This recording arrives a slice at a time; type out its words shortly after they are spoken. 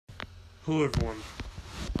Hello everyone.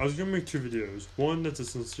 I was gonna make two videos. One that's a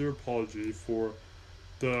sincere apology for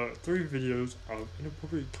the 3 videos of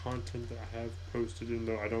inappropriate content that I have posted, even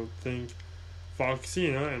though I don't think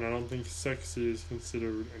Foxina and I don't think sexy is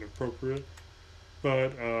considered inappropriate.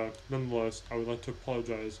 But nonetheless, I would like to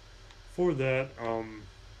apologize for that. And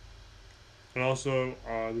also,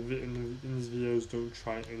 in these videos, don't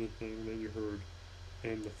try anything that you heard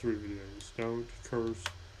in the 3 videos. Don't curse.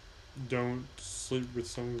 Don't sleep with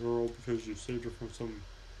some girl because you saved her from some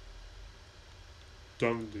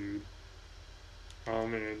dumb dude.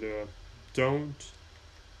 And don't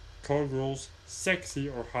call girls sexy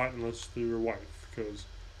or hot unless they're your wife, because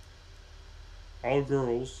all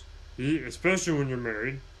girls, especially when you're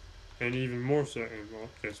married, and even more so,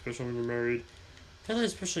 especially when you're married,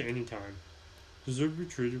 especially anytime, deserve to be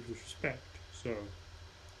treated with respect. So,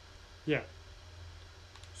 yeah.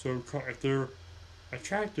 So if they're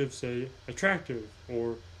attractive, say attractive,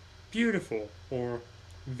 or beautiful, or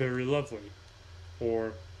very lovely,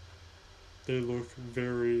 or they look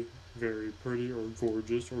very, very pretty or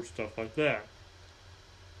gorgeous or stuff like that.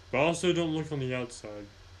 But also don't look on the outside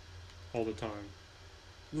all the time.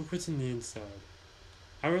 Look what's in the inside.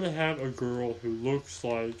 I'd rather have a girl who looks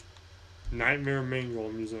like Nightmare Mangle,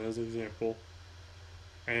 I'm using as an example,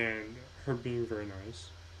 and her being very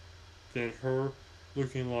nice, than her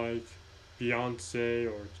looking like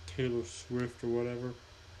Beyonce or Taylor Swift or whatever,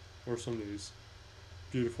 or some of these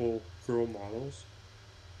beautiful girl models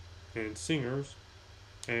and singers,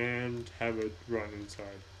 and have it run inside.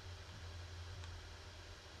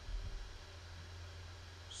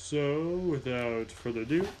 So, without further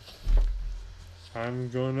ado, I'm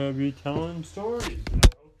gonna be telling stories. And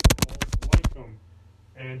I hope you all like them.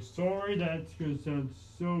 And sorry that's gonna sound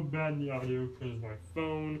so bad in the audio because my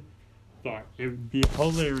phone thought it would be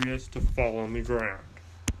hilarious to fall on the ground.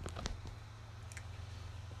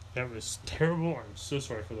 That was terrible. I'm so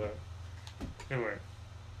sorry for that. Anyway,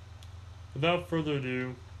 without further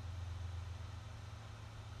ado,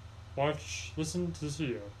 listen to this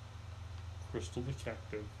video. Krystal the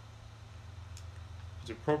Captive.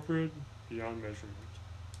 It's appropriate beyond measurement.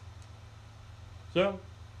 So,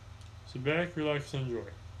 sit back, relax, and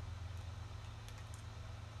enjoy.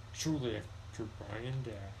 Shortly after Brian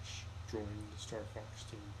Dash joined the Star Fox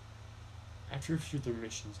team, after a few of their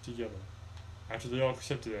missions together, after they all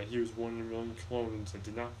accepted that he was one in a million clones that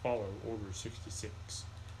did not follow Order 66,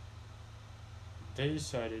 they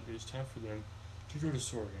decided it was time for them to go to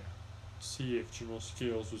Soria to see if General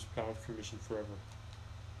Scales was out of commission forever.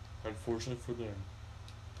 Unfortunately for them,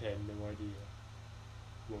 they had no idea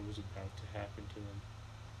what was about to happen to them.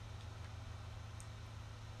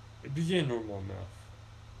 It began normal enough.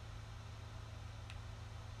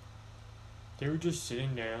 They were just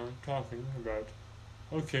sitting down, talking about,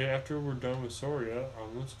 okay, after we're done with Soria,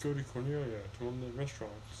 let's go to Cornelia, to one of the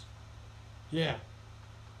restaurants. Yeah,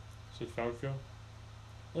 said Falco.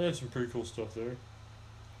 They had some pretty cool stuff there.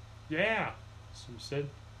 Yeah, Sim said.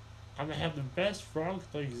 I'm gonna have the best frog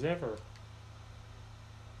legs ever.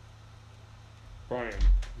 Brian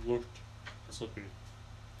looked at Slippy.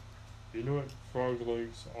 You know what frog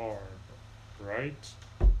legs are, right?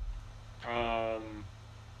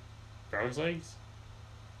 Frog's legs?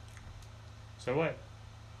 So what?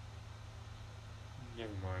 Never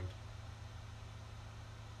mind.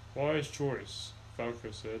 Wise choice,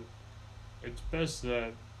 Falco said. It's best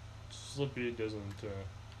that Slippy doesn't,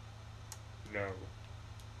 know.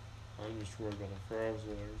 I'm just worried about the frog's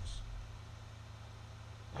legs.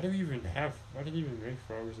 Why did he even make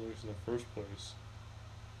frog's legs in the first place?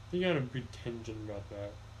 They got a big tangent about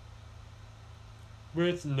that.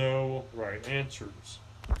 With no right answers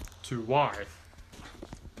to why.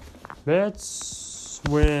 That's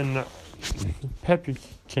when Peppy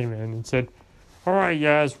came in and said, alright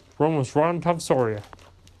guys, we're almost right on top of Soria.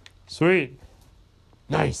 Sweet.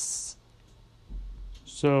 Nice.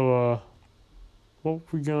 So, what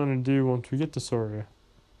we gonna do once we get to Soria?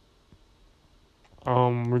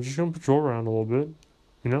 We're just gonna patrol around a little bit,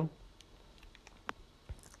 you know?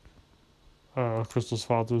 Krystal's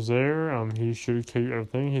father's there. He should carry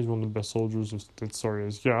everything. He's one of the best soldiers that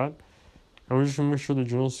Soria's got. And we're just gonna make sure the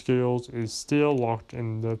General Scales is still locked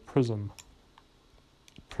in the prism.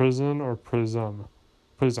 Prison or prism?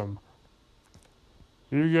 Prism.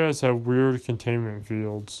 You guys have weird containment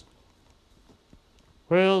fields.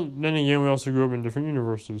 Well, then again, we also grew up in different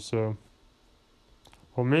universes, so...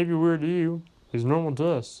 Well, maybe weird to you is normal to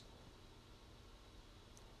us.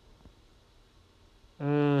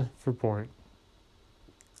 For point.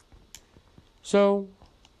 So,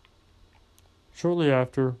 shortly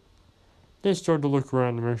after, they started to look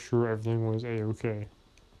around to make sure everything was A-okay.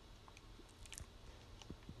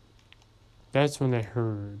 That's when they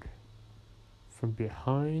heard from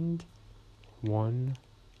behind one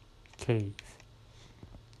cave.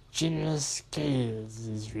 General Scales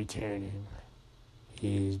is returning.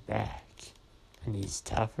 He's back, and he's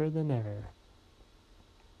tougher than ever.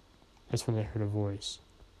 That's when they heard a voice.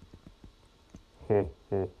 Ho,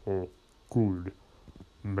 ho, ho. Good.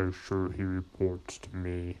 Make sure he reports to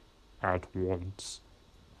me at once.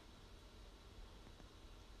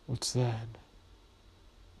 What's that?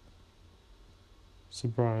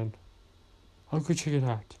 Said Brian. I'll go check it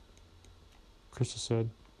out, Krystal said.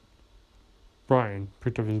 Brian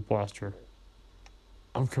picked up his blaster.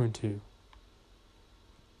 I'm coming too.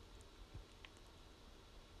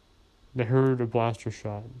 They heard a blaster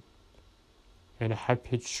shot and a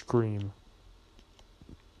high-pitched scream.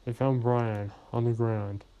 They found Brian on the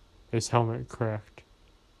ground, his helmet cracked,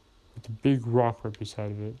 with a big rock right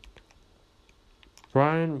beside it.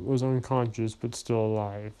 Brian was unconscious but still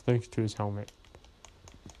alive, thanks to his helmet.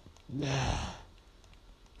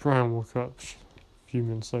 Brian woke up a few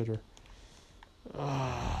minutes later.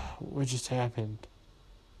 What just happened?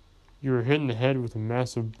 You were hit in the head with a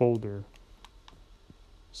massive boulder,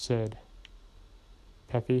 said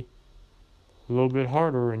Peppy. A little bit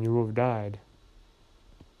harder and you would have died.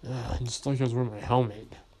 Just like I was wearing my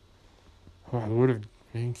helmet. Or I would have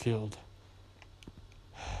been killed.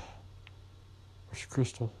 Where's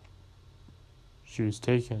Krystal? She was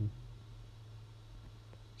taken,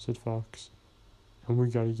 said Fox. And we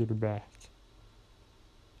gotta get her back.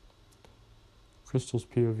 Krystal's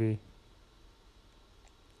POV.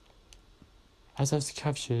 As I was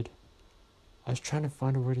captured, I was trying to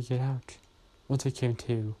find a way to get out. Once I came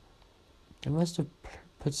to, they must have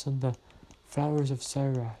put some of the flowers of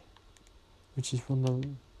Sarai, which is one of the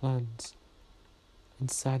lands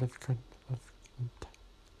inside of Kentuck.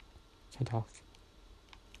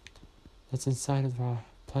 That's inside of our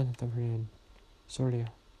planet that we're in, Sordia.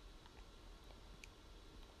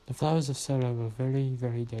 The flowers of Sarai were very,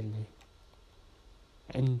 very deadly.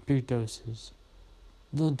 In big doses.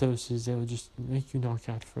 Little doses, they will just make you knock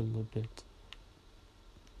out for a little bit.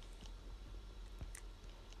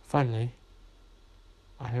 Finally,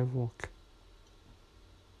 I awoke.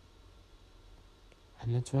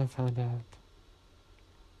 And that's when I found out.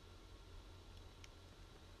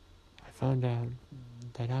 I found out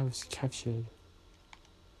that I was captured.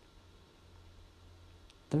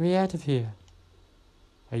 Let me out of here,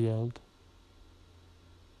 I yelled.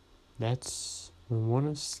 That's when one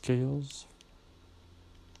of Scales'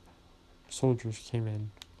 soldiers came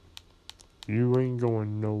in. You ain't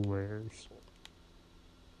going nowheres.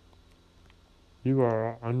 You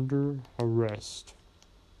are under arrest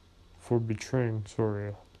for betraying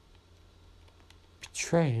Soria.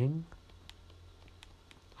 Betraying?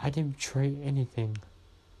 I didn't betray anything.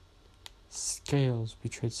 Scales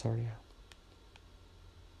betrayed Soria.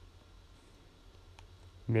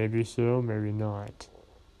 Maybe so, maybe not.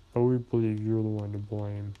 But we believe you're the one to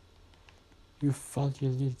blame. You followed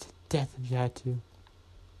your leader to death if you had to.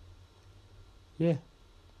 Yeah,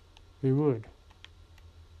 we would.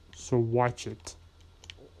 So watch it.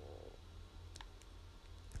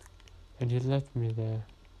 And he left me there.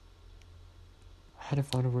 I had to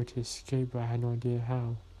find a way to escape, but I had no idea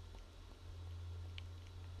how.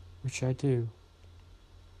 What should I do?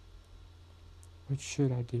 What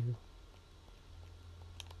should I do?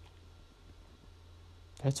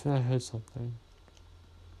 That's when I heard something.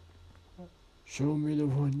 Show me the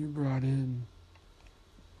one you brought in.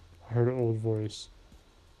 I heard an old voice.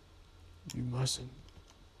 You mustn't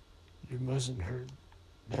hurt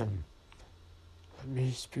them. Let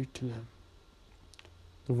me speak to them.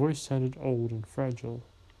 The voice sounded old and fragile.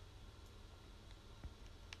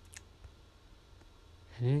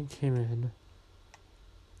 And in came in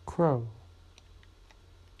Crow.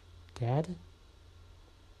 Dad?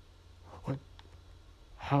 What?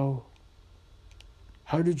 How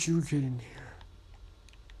did you get in here?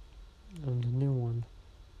 I'm the new one.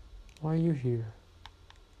 Why are you here?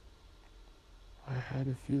 I had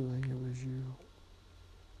a feeling it was you.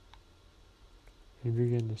 He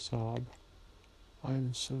began to sob.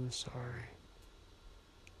 I'm so sorry.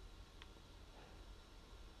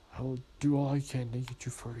 I will do all I can to get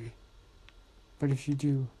you free. But if you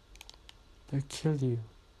do, they'll kill you.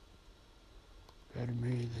 Better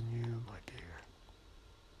me than you, my dear.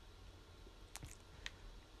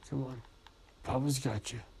 Come on. Papa's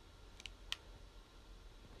got you.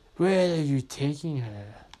 Where are you taking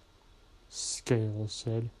her? Scales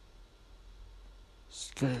said.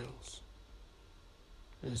 Scales.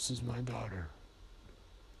 This is my daughter.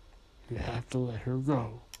 You have to let her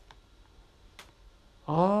go.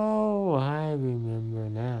 Oh, I remember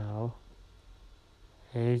now.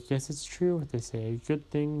 I guess it's true what they say. Good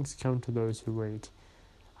things come to those who wait.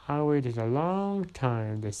 I waited a long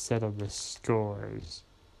time to settle the scores.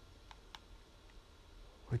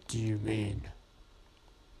 What do you mean?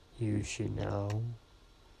 You should know.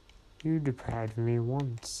 You deprived me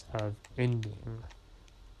once of ending.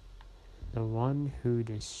 The one who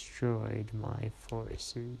destroyed my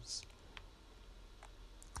forces.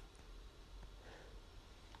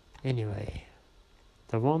 Anyway,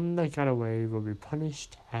 the one that got away will be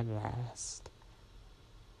punished at last.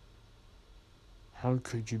 How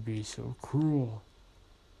could you be so cruel?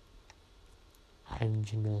 I'm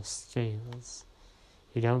General Scales.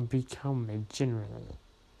 You don't become a general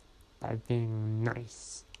by being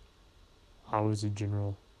nice. I was a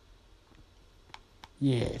general.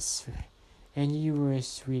 Yes, and you were as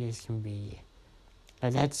sweet as can be.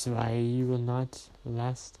 But that's why you will not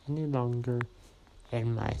last any longer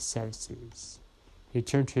in my services. He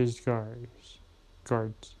turned to his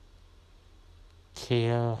guards.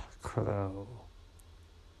 Kill Crow.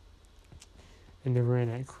 And they ran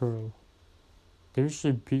at Crow. They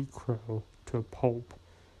usually beat Crow to a pulp,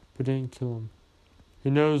 but didn't kill him. He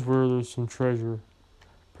knows where there's some treasure.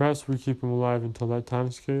 Perhaps we keep him alive until that time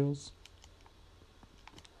scales.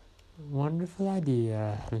 Wonderful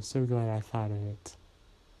idea. I'm so glad I thought of it.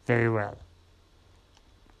 Very well.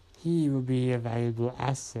 He will be a valuable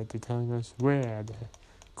asset to telling us where the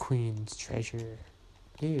Queen's treasure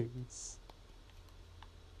is.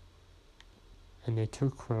 And they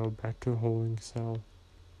took Crow back to a holding cell.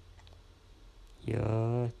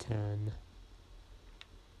 Your turn.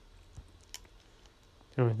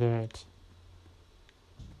 And with that,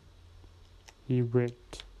 he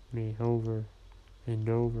whipped me over and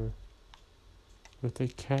over with a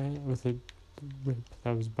whip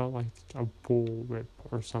that was about like a bull whip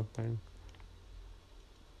or something.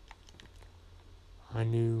 I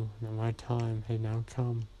knew that my time had now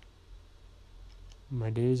come. My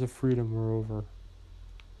days of freedom were over.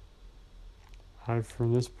 I'd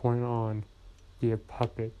from this point on be a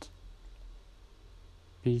puppet,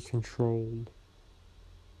 be controlled.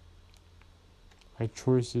 My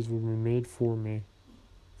choices would be made for me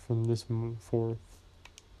from this moment forth.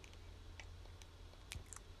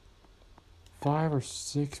 5 or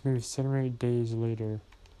 6, maybe 7 or 8 days later,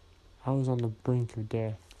 I was on the brink of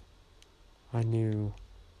death. I knew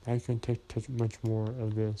I couldn't take much more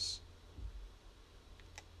of this.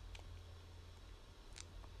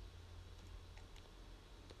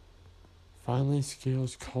 Finally,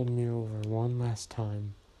 Scales called me over one last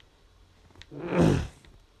time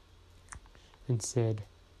and said,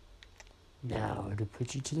 "Now to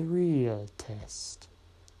put you to the real test."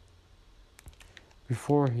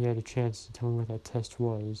 Before he had a chance to tell me what that test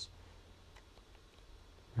was,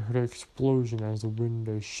 I heard an explosion as the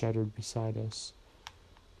window shattered beside us,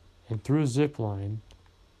 and through a zip line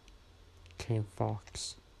came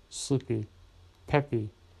Fox, Slippy, Peppy,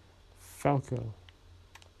 Falco,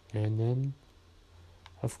 and then,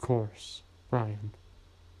 of course, Brian.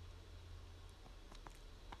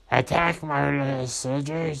 "Attack, my little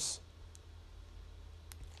soldiers!"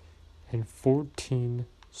 And 14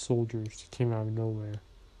 soldiers came out of nowhere.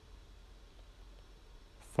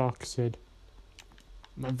 Fox said,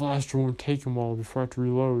 "My blaster won't take them all before I have to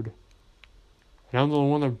reload. And I'm the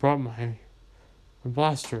one that brought my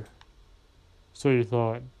blaster." So you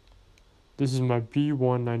thought. This is my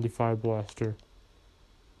B-195 blaster.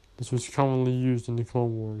 This was commonly used in the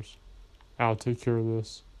Clone Wars. I'll take care of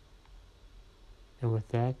this. And with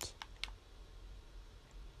that,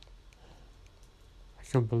 I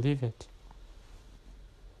couldn't believe it.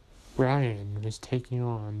 Brian was taking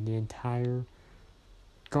on the entire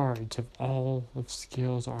guards of all of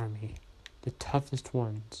Scale's army, the toughest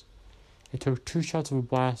ones. It took 2 shots of a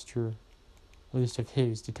blaster, at least of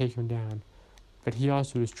his, to take him down, but he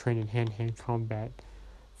also was trained in hand-to-hand combat,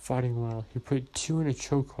 fighting well. He put 2 in a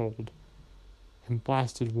chokehold and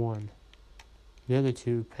blasted 1. The other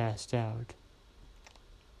 2 passed out.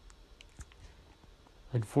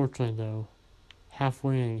 Unfortunately, though,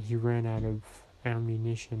 halfway in he ran out of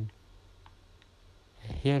ammunition.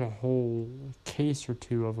 He had a whole case or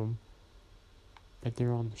 2 of them, but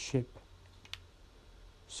they're on the ship.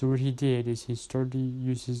 So what he did is he started to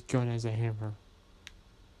use his gun as a hammer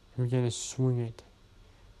and began to swing it,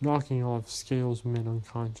 knocking all of Scales' men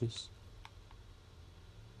unconscious.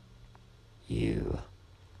 "You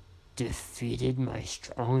defeated my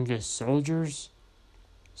strongest soldiers?"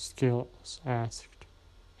 Scales asked,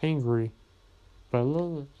 angry, but a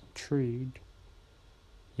little intrigued.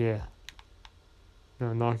 "Yeah.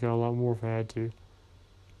 I'd knock out a lot more if I had to."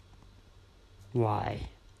 "Why?"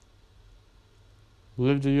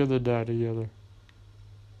 "Live together, die together."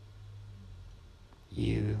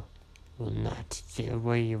 You will not get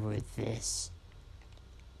away with this.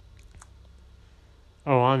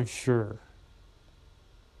 Oh, I'm sure.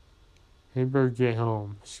 You better get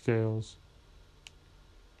home, Scales.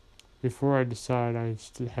 Before I decide, I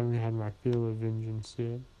still haven't had my fill of vengeance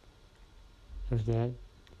yet. Of that,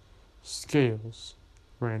 Scales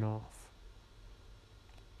ran off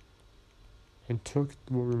and took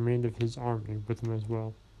what remained of his army with him as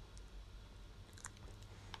well.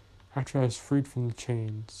 After I was freed from the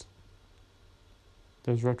chains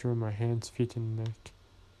that was wrapped around my hands, feet, and neck,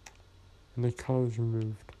 and the collars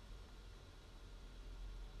removed,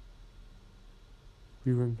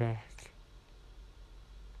 we went back.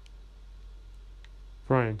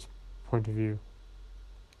 Brian's point of view.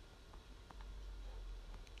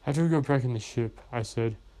 After we got back in the ship, I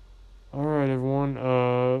said, "Alright, everyone,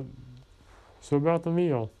 so about the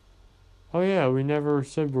meal. Oh yeah, we never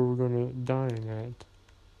said where we're gonna dine at."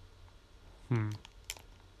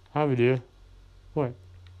 I have an idea. What?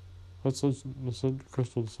 Let's let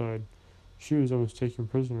Krystal decide. She was almost taken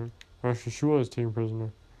prisoner. Or actually, she was taken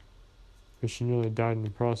prisoner. But she nearly died in the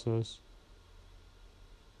process.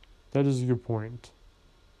 That is a good point.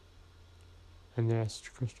 And they asked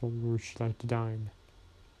Krystal where she'd like to dine.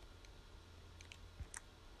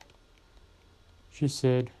 She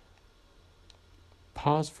said,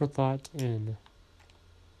 "Pause for thought in."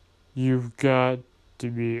 You've got to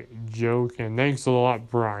be joking. Thanks a lot,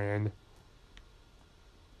 Brian.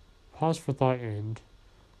 Pause for thought end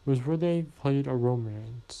was where they played a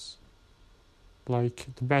romance.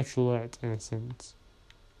 Like The Bachelorette, in a sense.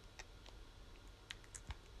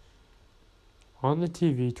 On the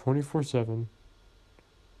TV 24/7,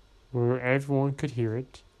 where everyone could hear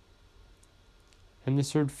it, and they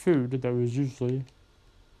served food that was usually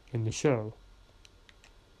in the show.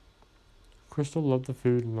 Krystal loved the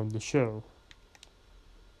food and loved the show.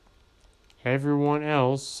 Everyone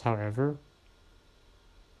else, however,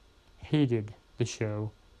 hated the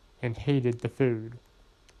show and hated the food.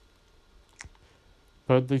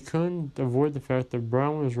 But they couldn't avoid the fact that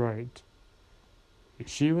Brown was right.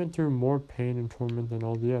 She went through more pain and torment than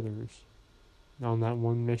all the others on that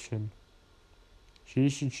one mission. She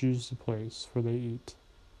should choose the place where they eat.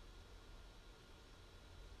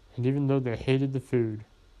 And even though they hated the food,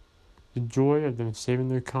 the joy of them saving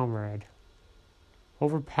their comrade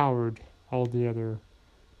overpowered all the other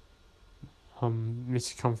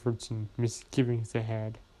miscomforts and misgivings they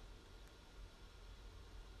had.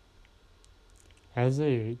 As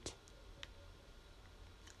they ate,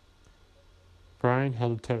 Brian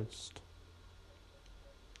held a toast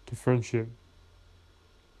to friendship,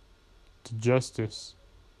 to justice,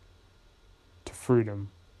 to freedom.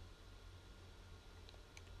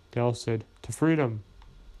 They all said, "To freedom,"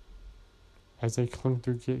 as they clunked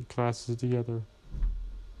their glasses together.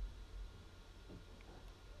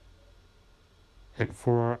 "And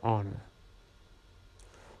for our honor."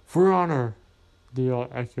 "For honor," they all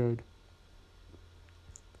echoed.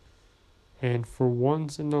 And for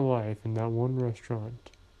once in their life, in that one restaurant,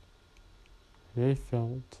 they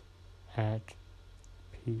felt at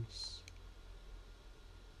peace.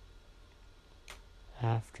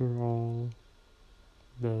 After all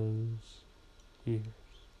those years.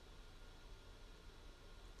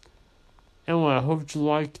 Anyway, I hope you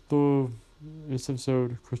liked this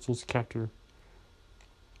episode, Krystal's Captor.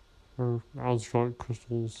 Or I'll just call it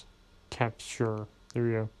Krystal's Capture. There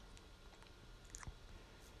we go.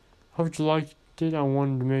 Hope you liked it. I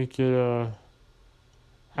wanted to make it,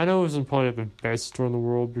 I know it wasn't probably the best story in the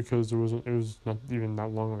world because it was not even that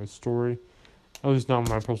long of a story. At least not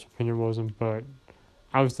my personal opinion wasn't, but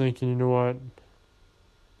I was thinking, you know what?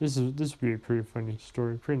 This would be a pretty funny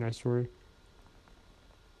story, pretty nice story.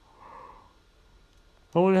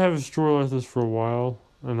 I wanted to have a story like this for a while,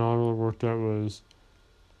 and all it worked out was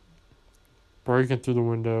breaking through the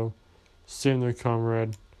window, saving their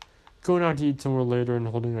comrade, going out to eat somewhere later, and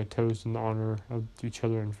holding a toast in honor of each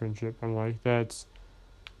other and friendship. I'm like, there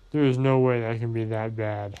is no way that can be that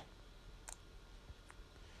bad.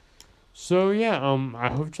 So yeah, I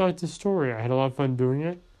hope you liked this story. I had a lot of fun doing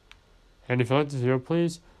it. And if you liked this video,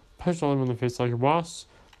 please punch all over in the face like a boss.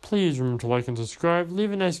 Please remember to like and subscribe.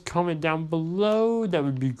 Leave a nice comment down below. That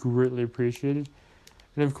would be greatly appreciated.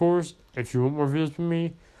 And of course, if you want more videos from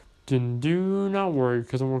me, then do not worry,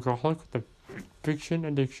 because I'm a workaholic with a fiction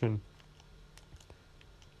addiction.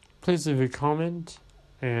 Please leave a comment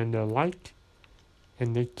and a like.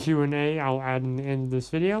 And the Q&A I'll add in the end of this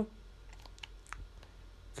video,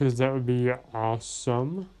 because that would be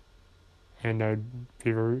awesome. And I'd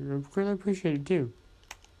be very greatly appreciated too.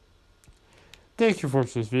 Thank you for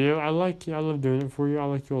watching this video. I love doing it for you. I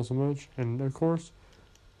like you all so much. And of course,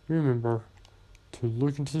 remember, to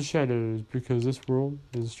look into the shadows because this world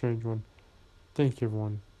is a strange one. Thank you,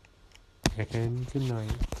 everyone, and good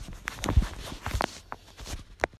night.